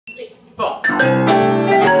4.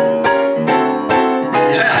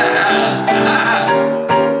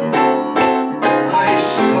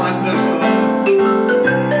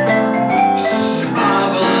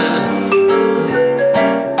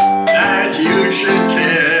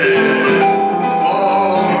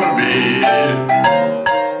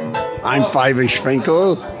 I'm Fyvush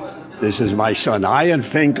Finkel. This is my son Ian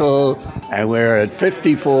Finkel, and we're at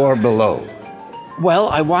 54 Below. Well,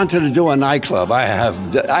 I wanted to do a nightclub. I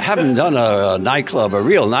haven't done a nightclub, a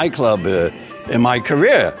real nightclub, in my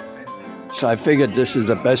career. So I figured this is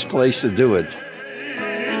the best place to do it.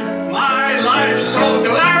 My life's so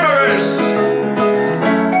glamorous,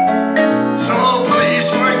 so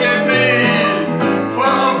please forgive me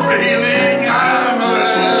for feeling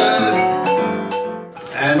amorous.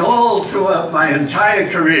 And all throughout my entire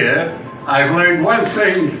career, I've learned one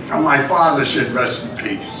thing from my father, should rest in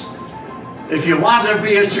peace. If you want to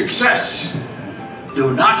be a success,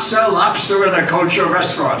 do not sell lobster in a kosher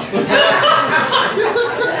restaurant.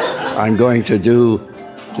 I'm going to do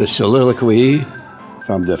the soliloquy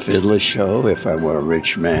from the Fiddler Show, If I Were a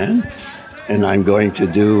Rich Man. And I'm going to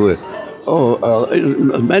do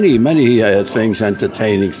many things,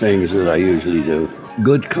 entertaining things that I usually do.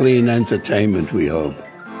 Good, clean entertainment, we hope.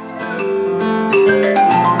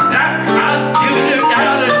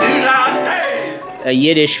 A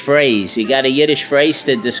Yiddish phrase. You got a Yiddish phrase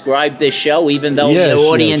to describe this show, even though yes, the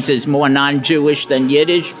audience is more non-Jewish than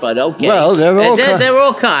Yiddish, but okay. Well, they're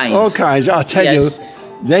all kinds. All kinds. I'll tell you,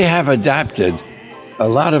 they have adapted a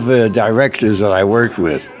lot of directors that I worked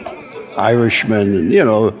with, Irishmen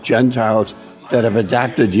and, Gentiles, that have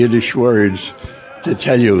adapted Yiddish words to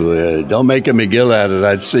tell you, don't make a McGill out of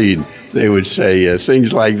that scene. They would say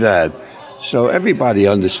things like that. So everybody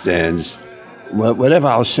understands. Whatever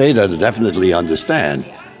I'll say, they'll definitely understand,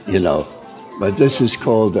 But this is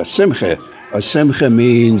called a simcha. A simcha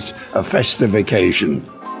means a festive occasion.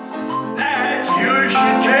 That you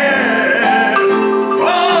should care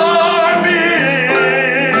for me.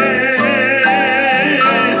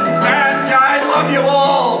 And I love you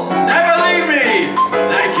all. Never leave me.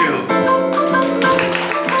 Thank you.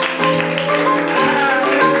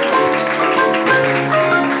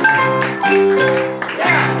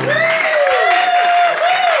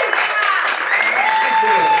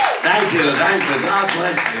 Thank you. God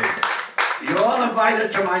bless you. You're all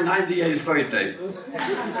invited to my 98th birthday.